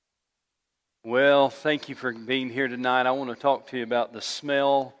Well, thank you for being here tonight. I want to talk to you about the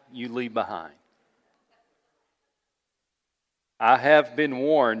smell you leave behind. I have been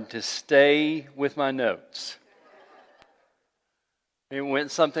warned to stay with my notes. It went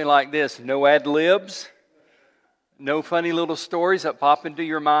something like this: no ad libs, no funny little stories that pop into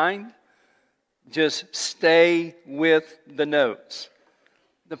your mind. Just stay with the notes.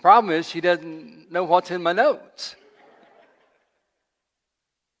 The problem is she doesn't know what's in my notes.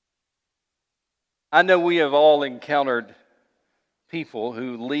 I know we have all encountered people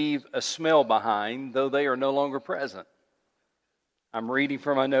who leave a smell behind, though they are no longer present. I'm reading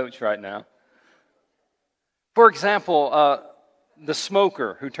from my notes right now. For example, the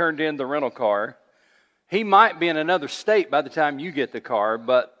smoker who turned in the rental car, he might be in another state by the time you get the car,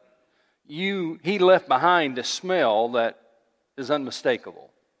 but he left behind a smell that is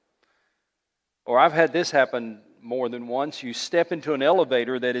unmistakable. Or I've had this happen more than once. You step into an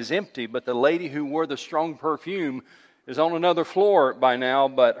elevator that is empty, but the lady who wore the strong perfume is on another floor by now,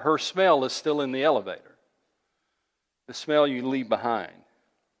 but her smell is still in the elevator. The smell you leave behind.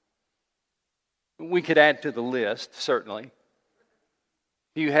 We could add to the list, certainly.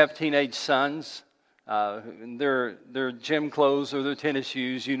 If you have teenage sons, their gym clothes or their tennis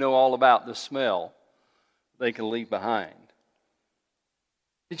shoes, you know all about the smell they can leave behind.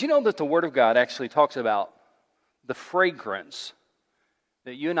 Did you know that the Word of God actually talks about the fragrance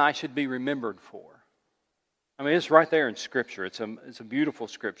that you and I should be remembered for? I mean, it's right there in Scripture. It's a beautiful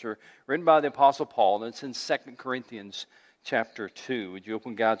Scripture written by the Apostle Paul, and it's in 2 Corinthians chapter 2. Would you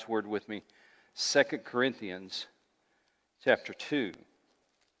open God's Word with me? 2 Corinthians chapter 2.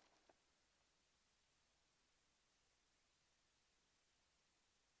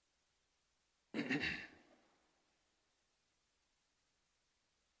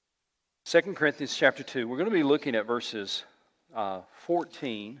 Second Corinthians chapter 2. We're going to be looking at verses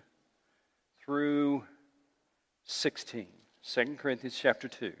 14 through 16. 2 Corinthians chapter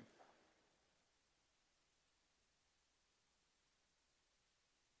 2.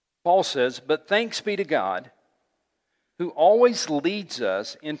 Paul says, "But thanks be to God, who always leads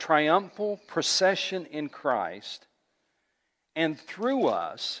us in triumphal procession in Christ, and through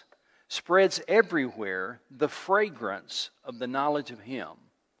us spreads everywhere the fragrance of the knowledge of Him."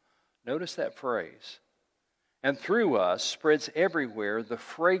 Notice that phrase. And through us spreads everywhere the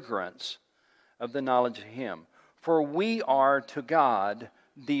fragrance of the knowledge of Him. For we are to God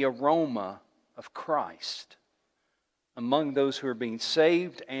the aroma of Christ among those who are being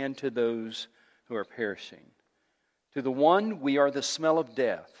saved and to those who are perishing. To the one we are the smell of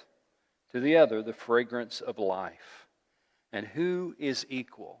death, to the other the fragrance of life. And who is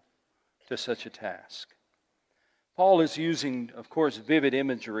equal to such a task? Paul is using, of course, vivid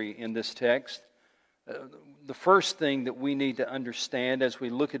imagery in this text. The first thing that we need to understand as we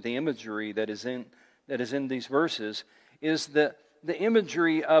look at the imagery that is in these verses is the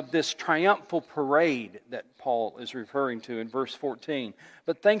imagery of this triumphal parade that Paul is referring to in verse 14.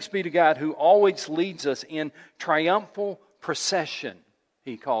 But thanks be to God who always leads us in triumphal procession,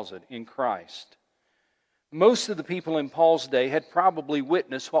 he calls it, in Christ. Most of the people in Paul's day had probably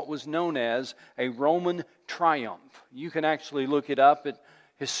witnessed what was known as a Roman triumph. You can actually look it up at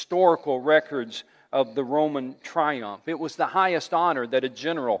historical records of the Roman triumph. It was the highest honor that a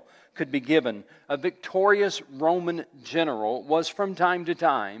general could be given. A victorious Roman general was from time to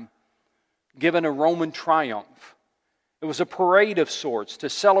time given a Roman triumph. It was a parade of sorts to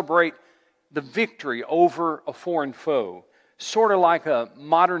celebrate the victory over a foreign foe. Sort of like a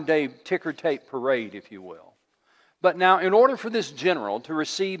modern-day ticker tape parade, if you will. But now, in order for this general to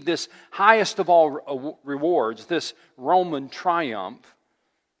receive this highest of all rewards, this Roman triumph,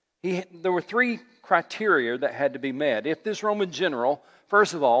 there were three criteria that had to be met. If this Roman general,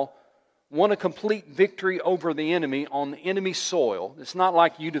 first of all, won a complete victory over the enemy on the enemy soil, it's not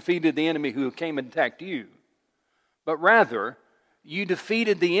like you defeated the enemy who came and attacked you, but rather, you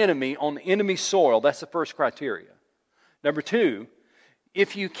defeated the enemy on the enemy soil. That's the first criteria. Number two,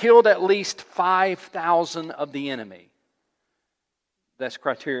 if you killed at least 5,000 of the enemy. That's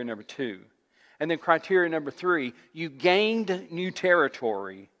criteria number two. And then criteria number three, you gained new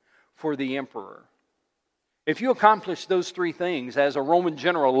territory for the emperor. If you accomplish those three things as a Roman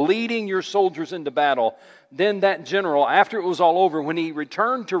general leading your soldiers into battle, then that general, after it was all over, when he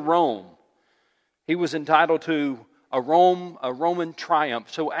returned to Rome, he was entitled to a Roman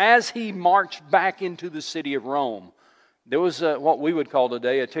triumph. So as he marched back into the city of Rome, there was what we would call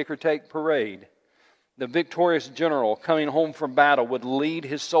today a ticker tape parade. The victorious general coming home from battle would lead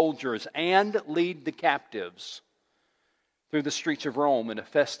his soldiers and lead the captives through the streets of Rome in a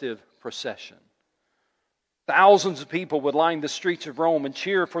festive procession. Thousands of people would line the streets of Rome and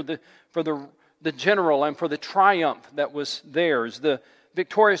cheer for the general and for the triumph that was theirs. The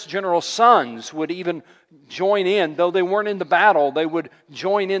victorious general's sons would even join in. Though they weren't in the battle, they would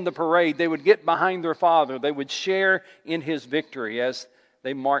join in the parade. They would get behind their father. They would share in his victory as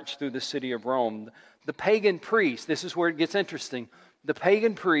they marched through the city of Rome. The pagan priest, this is where it gets interesting, the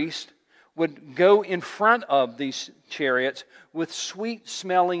pagan priest would go in front of these chariots with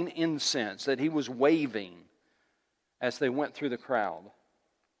sweet-smelling incense that he was waving as they went through the crowd.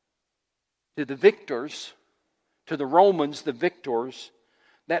 To the victors, to the Romans, the victors,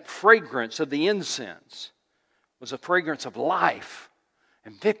 that fragrance of the incense was a fragrance of life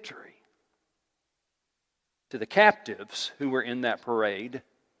and victory. To the captives who were in that parade,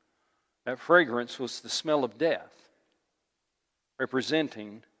 that fragrance was the smell of death,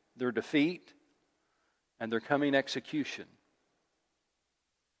 representing their defeat and their coming execution.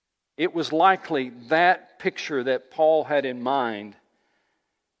 It was likely that picture that Paul had in mind,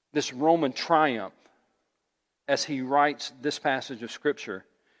 this Roman triumph, as he writes this passage of Scripture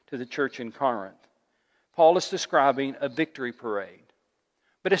to the church in Corinth. Paul is describing a victory parade.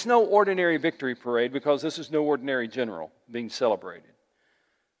 But it's no ordinary victory parade because this is no ordinary general being celebrated.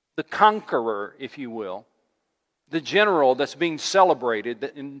 The conqueror, if you will, the general that's being celebrated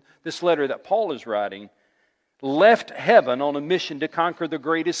in this letter that Paul is writing, left heaven on a mission to conquer the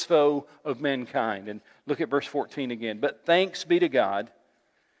greatest foe of mankind. And look at verse 14 again. But thanks be to God,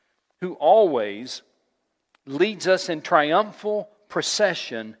 who always leads us in triumphal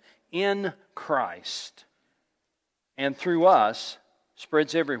procession in Christ, and through us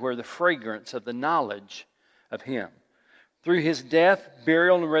spreads everywhere the fragrance of the knowledge of Him. Through His death,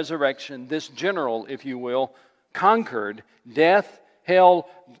 burial, and resurrection, this general, if you will, conquered death, hell,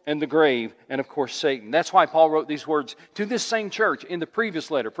 and the grave, and of course Satan. That's why Paul wrote these words to this same church in the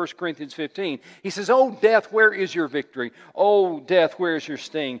previous letter, 1 Corinthians 15. He says, "O death, where is your victory? O death, where is your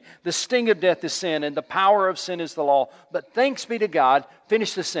sting? The sting of death is sin, and the power of sin is the law. But thanks be to God,"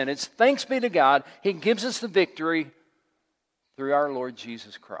 finish the sentence, "thanks be to God, He gives us the victory through our Lord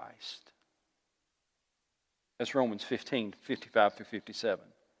Jesus Christ." That's Romans 15, 55 through 57.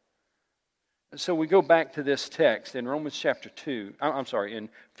 So we go back to this text in Romans chapter 2. In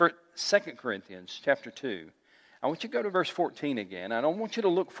 2 Corinthians chapter 2. I want you to go to verse 14 again. I don't want you to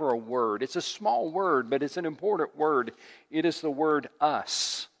look for a word. It's a small word, but it's an important word. It is the word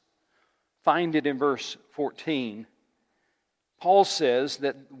us. Find it in verse 14. Paul says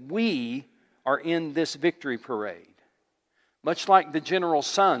that we are in this victory parade. Much like the general's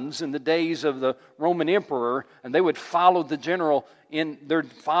sons in the days of the Roman emperor, and they would follow the general in their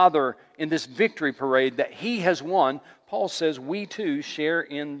father in this victory parade that he has won, Paul says we too share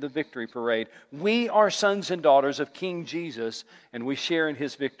in the victory parade. We are sons and daughters of King Jesus, and we share in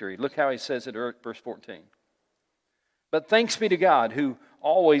His victory. Look how he says it in verse 14. But thanks be to God, who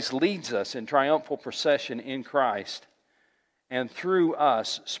always leads us in triumphal procession in Christ, and through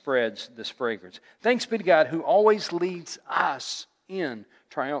us spreads this fragrance. Thanks be to God who always leads us in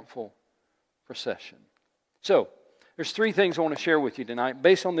triumphal procession. So, there's three things I want to share with you tonight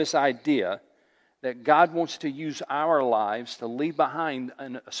based on this idea that God wants to use our lives to leave behind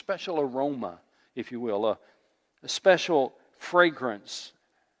a special aroma, if you will, a special fragrance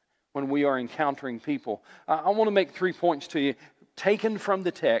when we are encountering people. I want to make 3 points to you taken from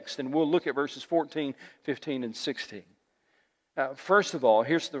the text, and we'll look at verses 14, 15, and 16. First of all,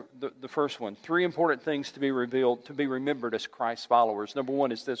 here's the first one. 3 important things to be revealed, to be remembered as Christ's followers. Number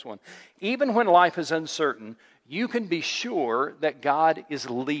 1 is this one. Even when life is uncertain, you can be sure that God is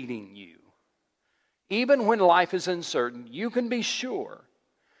leading you. Even when life is uncertain, you can be sure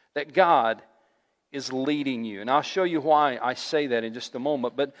that God is leading you. And I'll show you why I say that in just a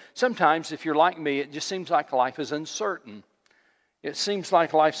moment. But sometimes, if you're like me, it just seems like life is uncertain. It seems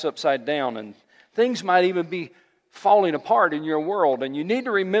like life's upside down, and things might even be falling apart in your world, and you need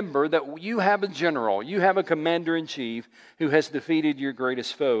to remember that you have a general, you have a commander-in-chief who has defeated your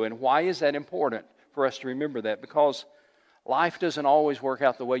greatest foe. And why is that important for us to remember that? Because life doesn't always work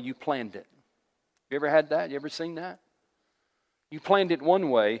out the way you planned it. You ever had that? You ever seen that? You planned it one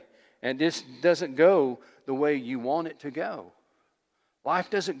way, and this doesn't go the way you want it to go. Life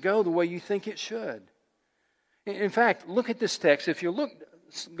doesn't go the way you think it should. In fact, look at this text. If you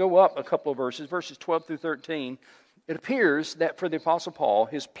go up a couple of verses 12 through 13, it appears that for the Apostle Paul,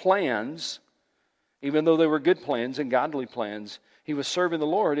 his plans, even though they were good plans and godly plans, he was serving the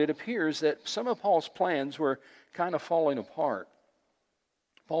Lord. It appears that some of Paul's plans were kind of falling apart.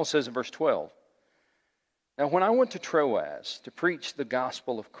 Paul says in verse 12, "Now when I went to Troas to preach the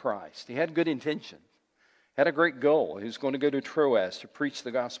gospel of Christ," he had good intention, had a great goal. He was going to go to Troas to preach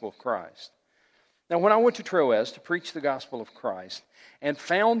the gospel of Christ. Now, when I went to Troas to preach the gospel of Christ and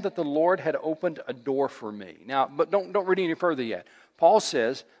found that the Lord had opened a door for me. Now, but don't read any further yet. Paul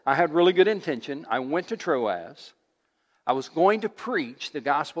says, I had really good intention. I went to Troas. I was going to preach the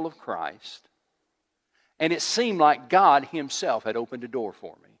gospel of Christ. And it seemed like God himself had opened a door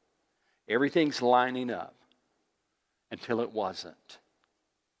for me. Everything's lining up until it wasn't.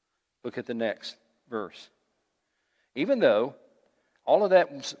 Look at the next verse. Even though all of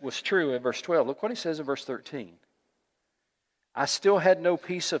that was true in verse 12, look what he says in verse 13. I still had no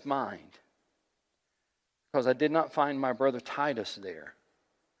peace of mind because I did not find my brother Titus there.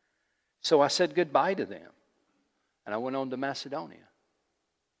 So I said goodbye to them, and I went on to Macedonia.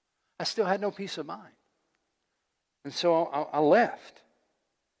 I still had no peace of mind. And so I left.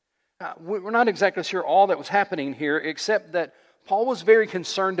 We're not exactly sure all that was happening here, except that Paul was very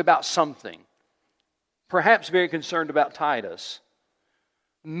concerned about something. Perhaps very concerned about Titus.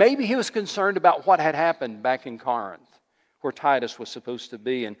 Maybe he was concerned about what had happened back in Corinth, where Titus was supposed to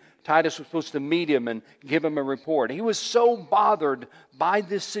be, and Titus was supposed to meet him and give him a report. He was so bothered by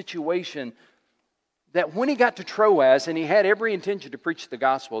this situation that when he got to Troas, and he had every intention to preach the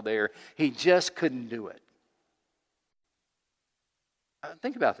gospel there, he just couldn't do it.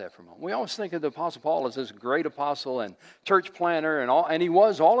 Think about that for a moment. We always think of the Apostle Paul as this great apostle and church planner and he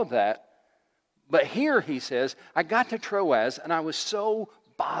was all of that. But here he says, I got to Troas and I was so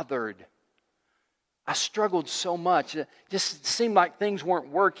bothered. I struggled so much. It just seemed like things weren't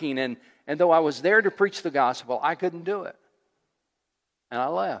working. And though I was there to preach the gospel, I couldn't do it. And I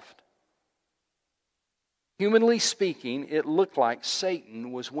left. Humanly speaking, it looked like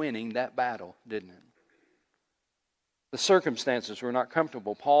Satan was winning that battle, didn't it? The circumstances were not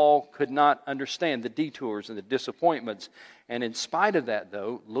comfortable. Paul could not understand the detours and the disappointments. And in spite of that,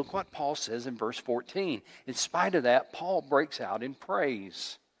 though, look what Paul says in verse 14. In spite of that, Paul breaks out in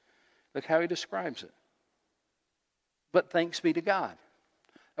praise. Look how he describes it. But thanks be to God.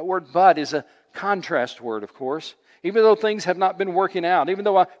 That word but is a contrast word, of course. Even though things have not been working out, even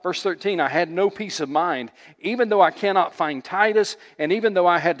though, verse 13, I had no peace of mind, even though I cannot find Titus, and even though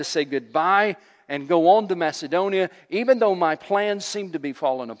I had to say goodbye and go on to Macedonia, even though my plans seem to be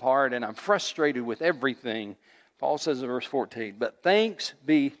falling apart and I'm frustrated with everything, Paul says in verse 14, but thanks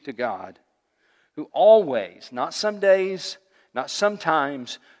be to God, who always, not some days, not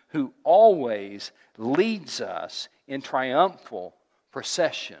sometimes, who always leads us in triumphal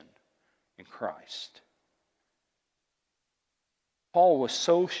procession in Christ. Paul was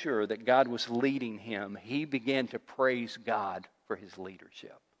so sure that God was leading him, he began to praise God for his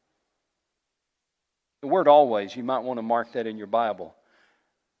leadership. The word always, you might want to mark that in your Bible.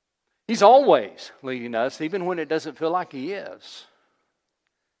 He's always leading us, even when it doesn't feel like he is.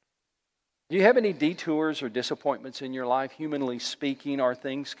 Do you have any detours or disappointments in your life? Humanly speaking, are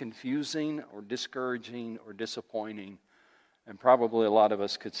things confusing or discouraging or disappointing? And probably a lot of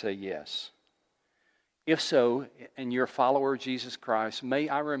us could say yes. If so, and you're a follower of Jesus Christ, may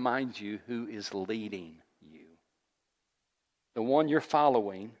I remind you who is leading you. The one you're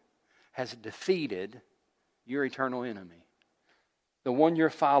following has defeated your eternal enemy. The one you're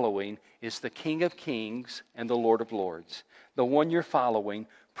following is the King of Kings and the Lord of Lords. The one you're following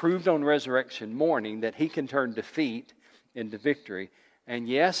proved on resurrection morning that he can turn defeat into victory. And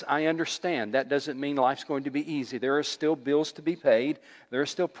yes, I understand that doesn't mean life's going to be easy. There are still bills to be paid. There are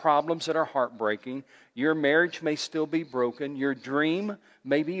still problems that are heartbreaking. Your marriage may still be broken. Your dream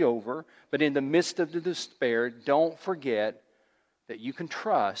may be over. But in the midst of the despair, don't forget that you can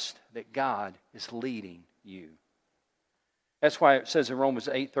trust that God is leading you. That's why it says in Romans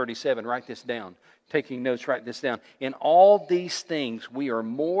 8:37, write this down. Taking notes, write this down. In all these things, we are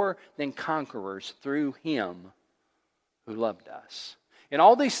more than conquerors through Him who loved us. In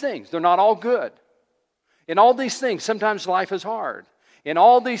all these things, they're not all good. In all these things, sometimes life is hard. In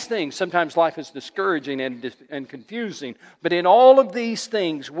all these things, sometimes life is discouraging and confusing. But in all of these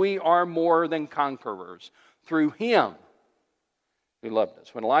things, we are more than conquerors through Him who loved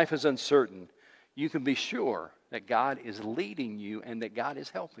us. When life is uncertain, you can be sure that God is leading you and that God is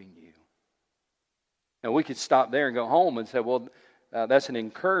helping you. Now, we could stop there and go home and say, well, that's an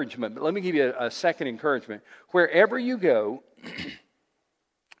encouragement. But let me give you a second encouragement. Wherever you go,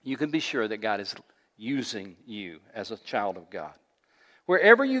 you can be sure that God is using you as a child of God.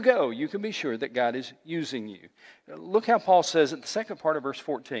 Wherever you go, you can be sure that God is using you. Look how Paul says in the second part of verse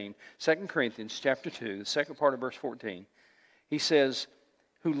 14, 2 Corinthians chapter 2, the second part of verse 14. He says,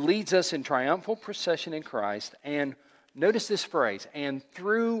 who leads us in triumphal procession in Christ, and notice this phrase, and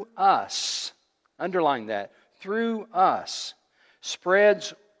through us, underline that, through us,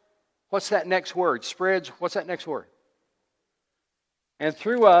 spreads, what's that next word? Spreads, what's that next word? And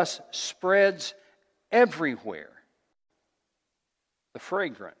through us spreads everywhere the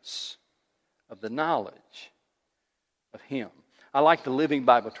fragrance of the knowledge of Him. I like the Living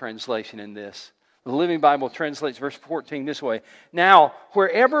Bible translation in this. The Living Bible translates verse 14 this way. Now,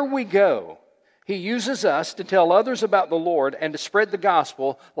 wherever we go, He uses us to tell others about the Lord and to spread the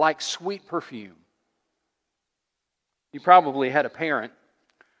gospel like sweet perfume. You probably had a parent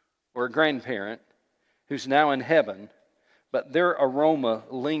or a grandparent who's now in heaven, but their aroma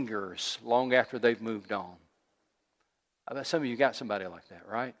lingers long after they've moved on. I bet some of you got somebody like that,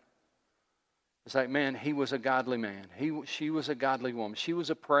 right? It's like, man, he was a godly man. She was a godly woman. She was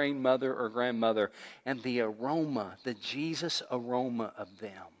a praying mother or grandmother. And the aroma, the Jesus aroma of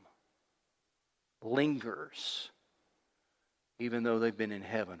them lingers even though they've been in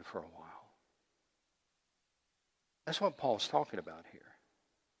heaven for a while. That's what Paul's talking about here.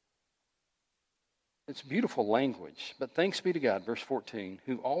 It's beautiful language. But thanks be to God, verse 14,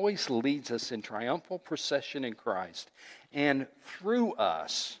 who always leads us in triumphal procession in Christ, and through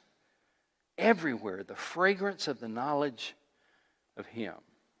us, everywhere, the fragrance of the knowledge of Him.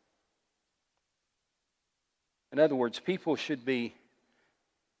 In other words, people should be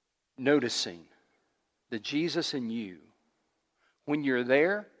noticing the Jesus in you when you're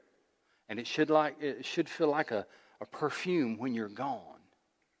there, and it should feel like a perfume when you're gone.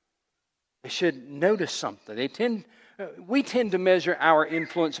 They should notice something. We tend to measure our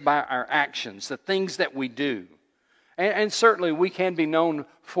influence by our actions, the things that we do. And certainly we can be known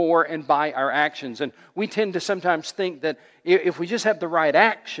for and by our actions. And we tend to sometimes think that if we just have the right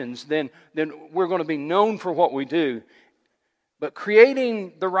actions, then we're going to be known for what we do. But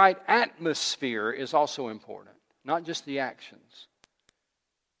creating the right atmosphere is also important, not just the actions.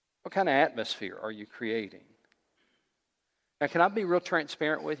 What kind of atmosphere are you creating? Now, can I be real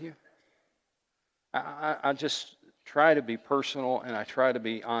transparent with you? I just try to be personal, and I try to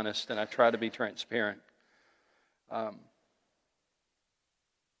be honest, and I try to be transparent.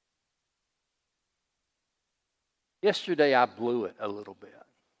 Yesterday I blew it a little bit.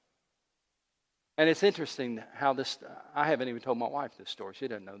 And it's interesting how this, I haven't even told my wife this story. She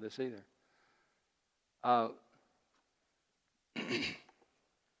doesn't know this either. I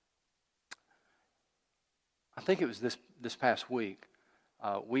think it was this past week.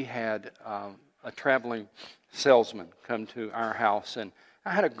 We had a traveling salesman come to our house, and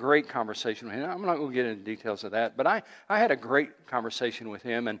I had a great conversation with him. I'm not going to get into details of that, but I had a great conversation with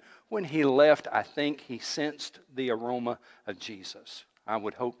him, and when he left, I think he sensed the aroma of Jesus. I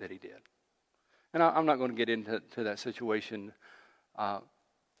would hope that he did. And I'm not going to get into that situation.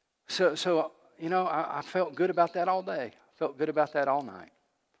 So you know, I felt good about that all day. I felt good about that all night.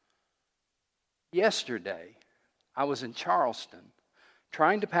 Yesterday, I was in Charleston,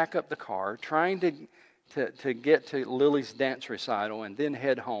 trying to pack up the car, trying to get to Lily's dance recital and then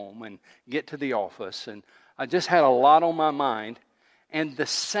head home and get to the office. And I just had a lot on my mind. And the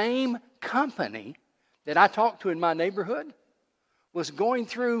same company that I talked to in my neighborhood was going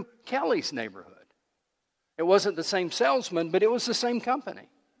through Kelly's neighborhood. It wasn't the same salesman, but it was the same company.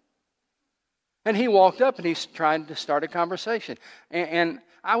 And he walked up and he's trying to start a conversation. And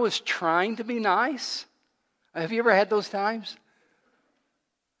I was trying to be nice. Have you ever had those times?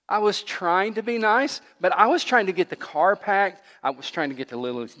 I was trying to be nice, but I was trying to get the car packed. I was trying to get to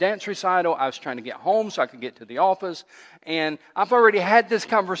Lily's dance recital. I was trying to get home so I could get to the office. And I've already had this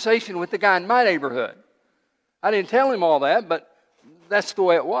conversation with the guy in my neighborhood. I didn't tell him all that, but that's the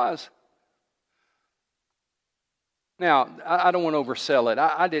way it was. Now, I don't want to oversell it.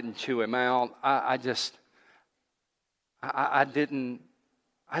 I didn't chew him out. I didn't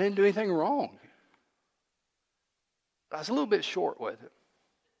do anything wrong. I was a little bit short with it.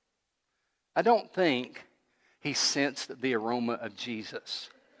 I don't think he sensed the aroma of Jesus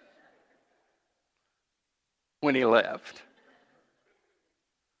when he left.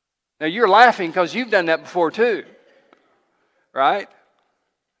 Now, you're laughing because you've done that before too, right?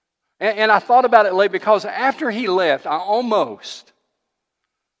 And I thought about it late because after he left, I almost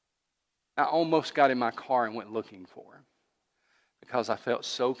got in my car and went looking for him because I felt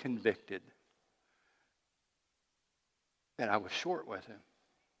so convicted that I was short with him.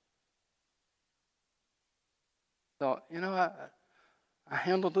 Thought, you know, I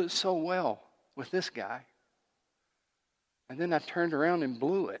handled it so well with this guy. And then I turned around and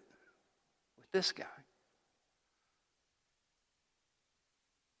blew it with this guy.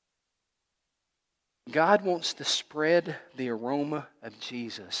 God wants to spread the aroma of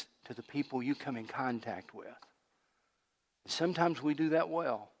Jesus to the people you come in contact with. Sometimes we do that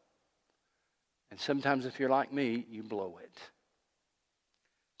well. And sometimes, if you're like me, you blow it.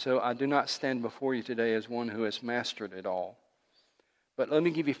 So I do not stand before you today as one who has mastered it all. But let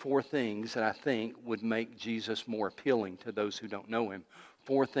me give you 4 things that I think would make Jesus more appealing to those who don't know him.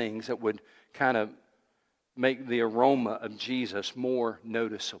 4 things that would kind of make the aroma of Jesus more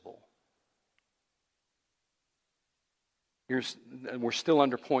noticeable. We're still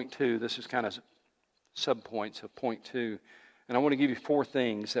under point 2. This is kind of subpoints of point 2. And I want to give you 4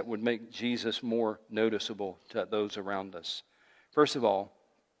 things that would make Jesus more noticeable to those around us. First of all,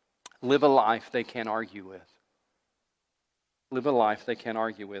 live a life they can't argue with. Live a life they can't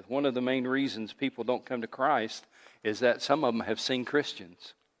argue with. One of the main reasons people don't come to Christ is that some of them have seen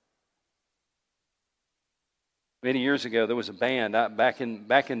Christians. Many years ago, there was a band, back in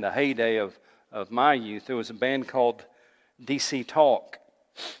the heyday of my youth, there was a band called DC Talk.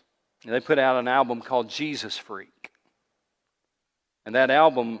 And they put out an album called Jesus Freak. And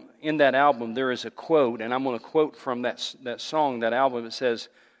in that album, there is a quote, and I'm going to quote from that song, that album. It says,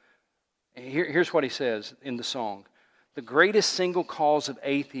 here's what he says in the song. The greatest single cause of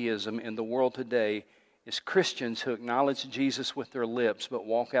atheism in the world today is Christians who acknowledge Jesus with their lips but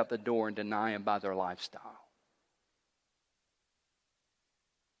walk out the door and deny him by their lifestyle.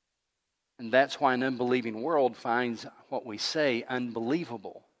 And that's why an unbelieving world finds what we say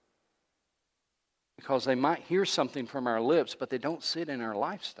unbelievable. Because they might hear something from our lips, but they don't see it in our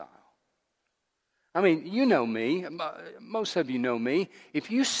lifestyle. I mean, you know me. Most of you know me.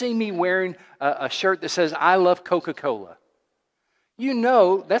 If you see me wearing a shirt that says, I love Coca-Cola, you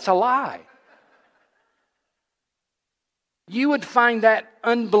know that's a lie. You would find that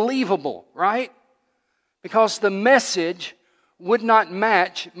unbelievable, right? Because the message would not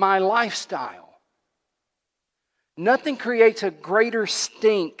match my lifestyle. Nothing creates a greater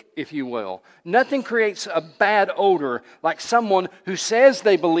stink, if you will. Nothing creates a bad odor like someone who says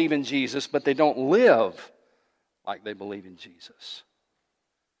they believe in Jesus, but they don't live like they believe in Jesus.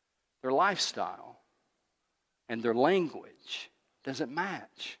 Their lifestyle and their language doesn't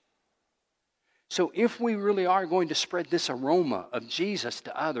match. So if we really are going to spread this aroma of Jesus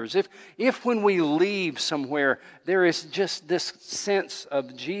to others, if when we leave somewhere there is just this sense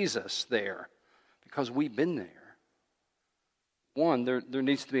of Jesus there, because we've been there, one, there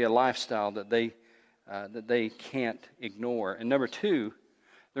needs to be a lifestyle that they can't ignore. And number 2,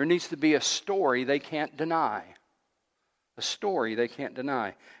 there needs to be a story they can't deny. A story they can't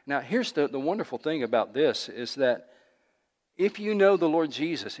deny. Now, here's the wonderful thing about this is that if you know the Lord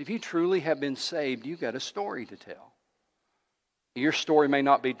Jesus, if you truly have been saved, you've got a story to tell. Your story may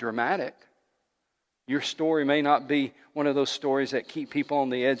not be dramatic. Your story may not be one of those stories that keep people on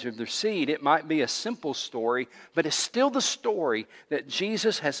the edge of their seat. It might be a simple story, but it's still the story that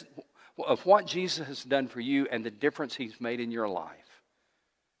of what Jesus has done for you and the difference he's made in your life.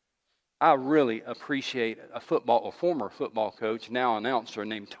 I really appreciate a former football coach, now announcer,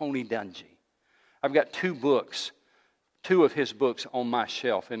 named Tony Dungy. I've got 2 of his books on my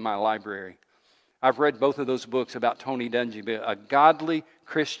shelf in my library. I've read both of those books about Tony Dungy, a godly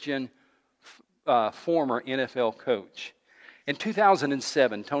Christian former NFL coach. In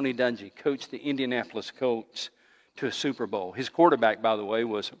 2007, Tony Dungy coached the Indianapolis Colts to a Super Bowl. His quarterback, by the way,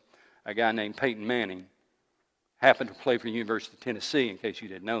 was a guy named Peyton Manning. Happened to play for the University of Tennessee, in case you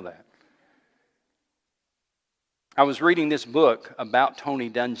didn't know that. I was reading this book about Tony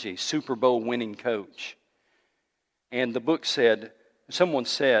Dungy, Super Bowl winning coach. And the book said, someone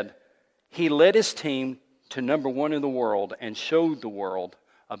said, he led his team to number 1 in the world and showed the world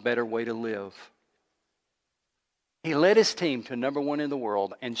a better way to live. He led his team to number 1 in the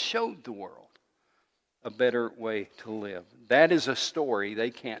world and showed the world a better way to live. That is a story they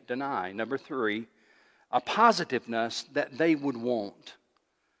can't deny. Number 3, a positiveness that they would want.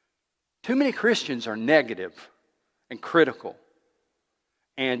 Too many Christians are negative and critical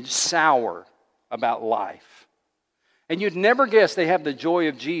and sour about life. And you'd never guess they have the joy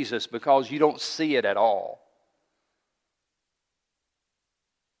of Jesus because you don't see it at all.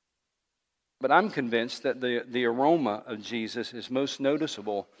 But I'm convinced that the aroma of Jesus is most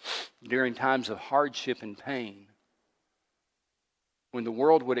noticeable during times of hardship and pain, when the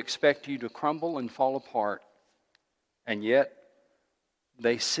world would expect you to crumble and fall apart, and yet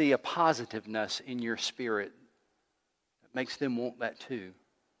they see a positiveness in your spirit that makes them want that too.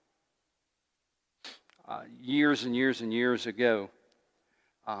 Years and years and years ago,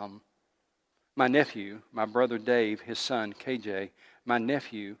 my nephew, my brother Dave, his son KJ, my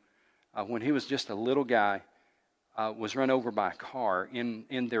nephew, when he was just a little guy, was run over by a car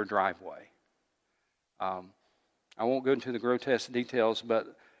in their driveway. I won't go into the grotesque details,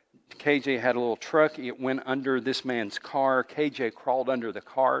 but KJ had a little truck. It went under this man's car. KJ crawled under the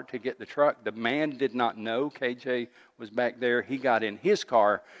car to get the truck. The man did not know KJ was back there. He got in his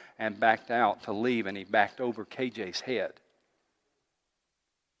car and backed out to leave, and he backed over KJ's head.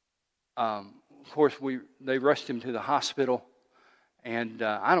 of course, they rushed him to the hospital. And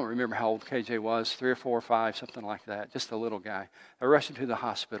I don't remember how old KJ was, 3 or 4 or 5, something like that. Just a little guy. They rushed him to the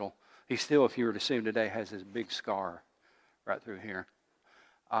hospital. He still, if you were to see him today, has this big scar right through here.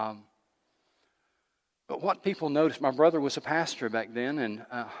 But what people noticed, my brother was a pastor back then, and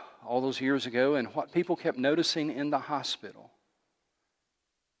all those years ago, and what people kept noticing in the hospital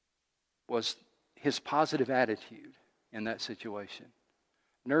was his positive attitude in that situation.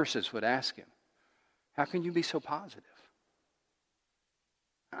 Nurses would ask him, "How can you be so positive?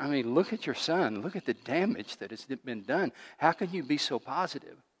 I mean, look at your son. Look at the damage that has been done. How can you be so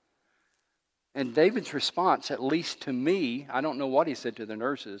positive?" And David's response, at least to me, I don't know what he said to the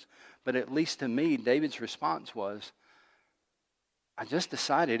nurses, but at least to me, David's response was, "I just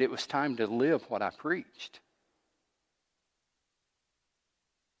decided it was time to live what I preached."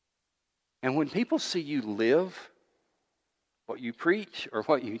 And when people see you live what you preach or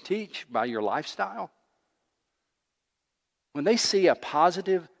what you teach by your lifestyle, when they see a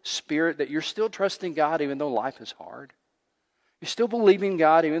positive spirit that you're still trusting God even though life is hard, you're still believing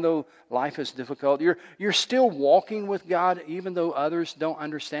God even though life is difficult, you're still walking with God even though others don't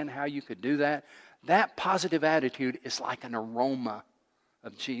understand how you could do that, that positive attitude is like an aroma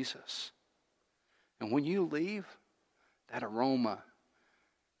of Jesus. And when you leave, that aroma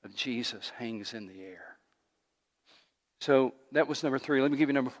of Jesus hangs in the air. So that was number 3. Let me give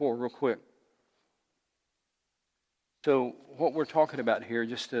you number 4 real quick. So what we're talking about here,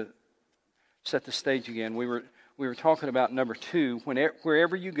 just to set the stage again, we were talking about number 2.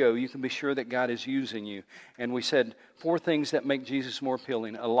 Wherever you go, you can be sure that God is using you. And we said 4 things that make Jesus more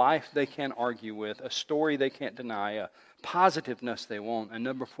appealing: a life they can't argue with, a story they can't deny, a positiveness they want, and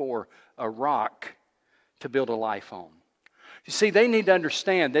number 4, a rock to build a life on. You see, they need to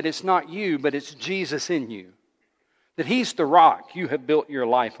understand that it's not you, but it's Jesus in you. That He's the rock you have built your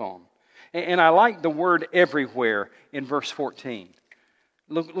life on. And I like the word everywhere in verse 14.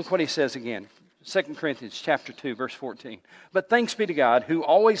 Look what he says again. 2 Corinthians chapter 2, verse 14. "But thanks be to God, who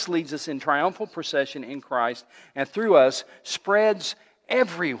always leads us in triumphal procession in Christ, and through us spreads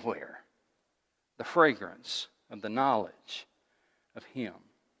everywhere the fragrance of the knowledge of Him."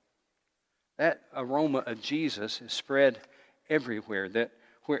 That aroma of Jesus is spread everywhere. That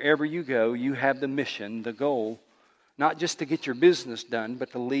wherever you go, you have the mission, the goal, not just to get your business done,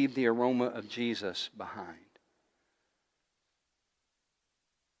 but to leave the aroma of Jesus behind.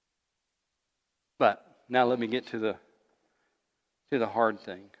 But now let me get to the hard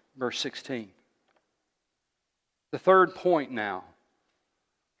thing. Verse 16. The third point now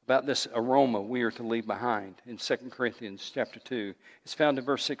about this aroma we are to leave behind in 2 Corinthians chapter 2 is found in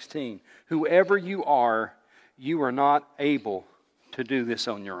verse 16. "Whoever you are not able to do this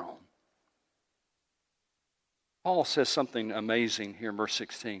on your own." Paul says something amazing here in verse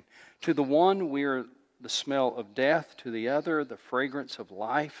 16. "To the one we are the smell of death, to the other the fragrance of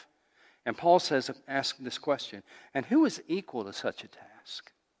life." And Paul says, ask this question, and who is equal to such a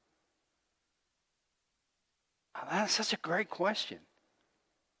task? Oh, that's such a great question.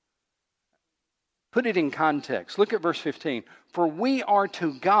 Put it in context. Look at verse 15. "For we are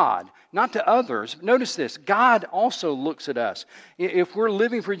to God," not to others. Notice this. God also looks at us. If we're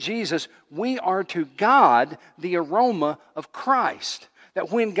living for Jesus, we are to God the aroma of Christ. That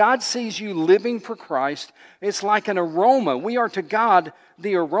when God sees you living for Christ, it's like an aroma. We are to God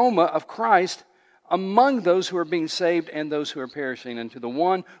the aroma of Christ among those who are being saved and those who are perishing. And to the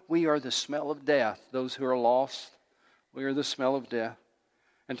one, we are the smell of death. Those who are lost, we are the smell of death.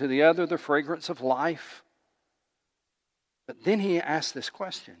 And to the other, the fragrance of life. But then he asks this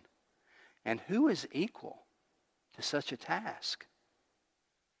question, and who is equal to such a task?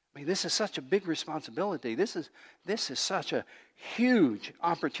 I mean, this is such a big responsibility. This is such a huge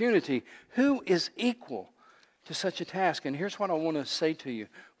opportunity. Who is equal to such a task? And here's what I want to say to you.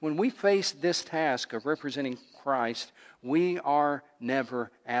 When we face this task of representing Christ, we are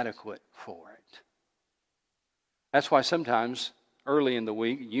never adequate for it. That's why sometimes early in the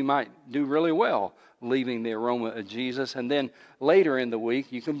week you might do really well leaving the aroma of Jesus, and then later in the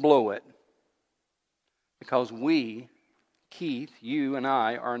week you can blow it. Because we, Keith, you and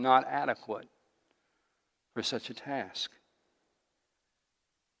I, are not adequate for such a task.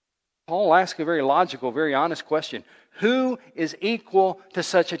 Paul asks a very logical, very honest question. Who is equal to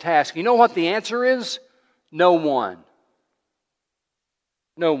such a task? You know what the answer is? No one.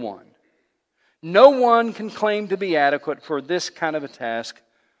 No one. No one can claim to be adequate for this kind of a task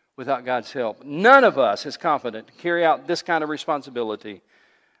without God's help. None of us is competent to carry out this kind of responsibility.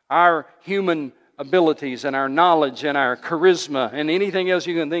 Our human abilities and our knowledge and our charisma and anything else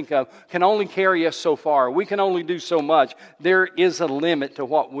you can think of can only carry us so far. We can only do so much. There is a limit to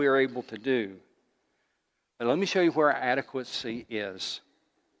what we're able to do. But let me show you where our adequacy is.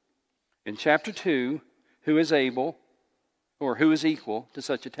 In chapter 2, who is able or who is equal to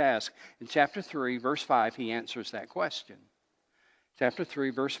such a task? In chapter 3, verse 5, he answers that question. Chapter 3,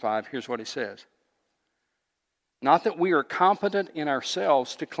 verse 5, here's what he says. Not that we are competent in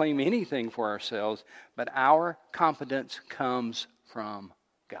ourselves to claim anything for ourselves, but our competence comes from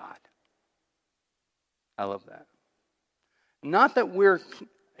God. I love that. Not that we're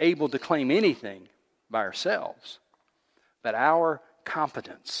able to claim anything by ourselves, but our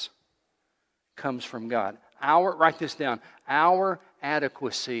competence comes from God. Write this down, our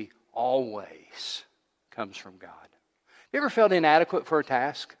adequacy always comes from God. You ever felt inadequate for a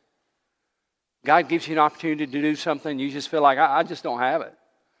task? God gives you an opportunity to do something, you just feel like, I just don't have it.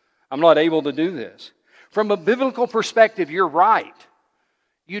 I'm not able to do this. From a biblical perspective, you're right.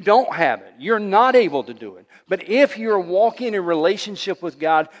 You don't have it. You're not able to do it. But if you're walking in a relationship with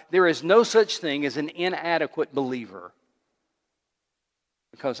God, there is no such thing as an inadequate believer.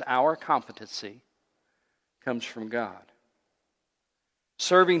 Because our competency comes from God.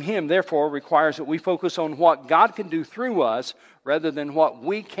 Serving Him, therefore, requires that we focus on what God can do through us rather than what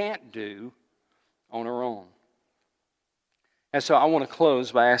we can't do on our own. And so I want to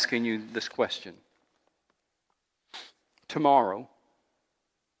close by asking you this question. Tomorrow,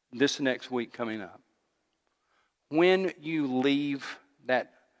 this next week coming up, when you leave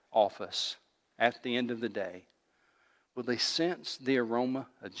that office at the end of the day, will they sense the aroma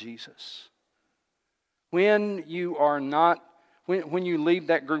of Jesus? When you leave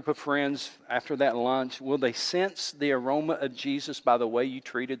that group of friends after that lunch, will they sense the aroma of Jesus by the way you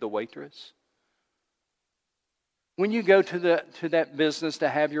treated the waitress? When you go to that business to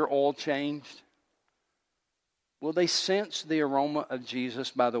have your oil changed, will they sense the aroma of Jesus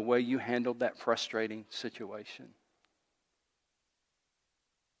by the way you handled that frustrating situation?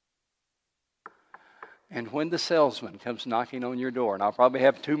 And when the salesman comes knocking on your door, and I'll probably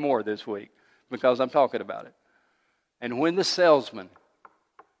have 2 more this week because I'm talking about it. And when the salesman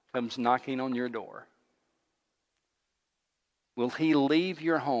comes knocking on your door, will he leave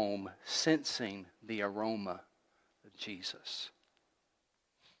your home sensing the aroma of Jesus?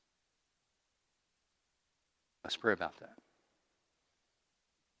 Let's pray about that.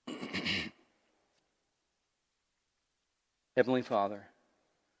 Heavenly Father,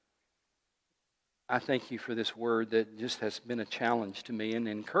 I thank you for this word that just has been a challenge to me and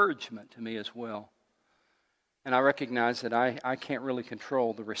encouragement to me as well. And I recognize that I can't really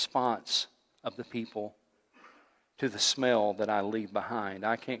control the response of the people to the smell that I leave behind.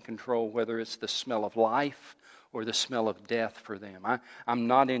 I can't control whether it's the smell of life or the smell of death for them. I'm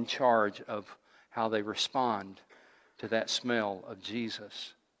not in charge of how they respond to that smell of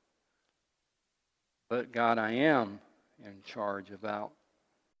Jesus. But God, I am in charge about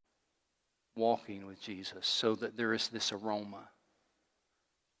walking with Jesus so that there is this aroma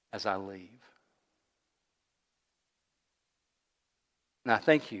as I leave. And I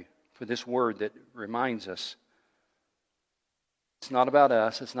thank you for this word that reminds us it's not about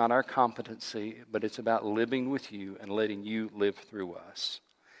us, it's not our competency, but it's about living with you and letting you live through us.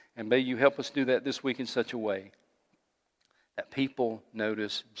 And may you help us do that this week in such a way that people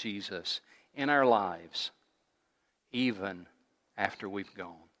notice Jesus in our lives even after we've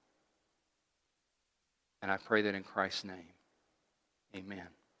gone. And I pray that in Christ's name. Amen.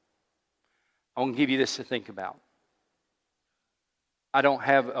 I want to give you this to think about. I don't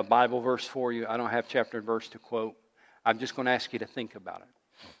have a Bible verse for you. I don't have chapter and verse to quote. I'm just going to ask you to think about it.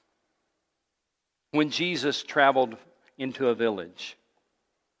 When Jesus traveled into a village,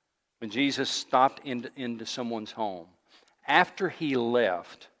 when Jesus stopped into someone's home, after he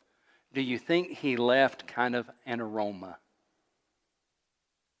left, do you think he left kind of an aroma?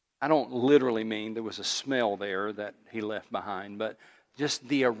 I don't literally mean there was a smell there that he left behind, but just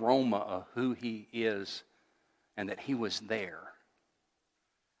the aroma of who he is and that he was there.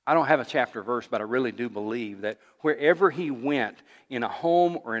 I don't have a chapter verse, but I really do believe that wherever he went, in a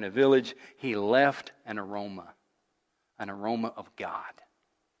home or in a village, he left an aroma of God.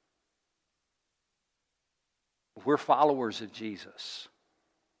 If we're followers of Jesus,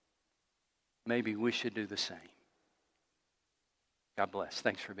 maybe we should do the same. God bless.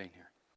 Thanks for being here.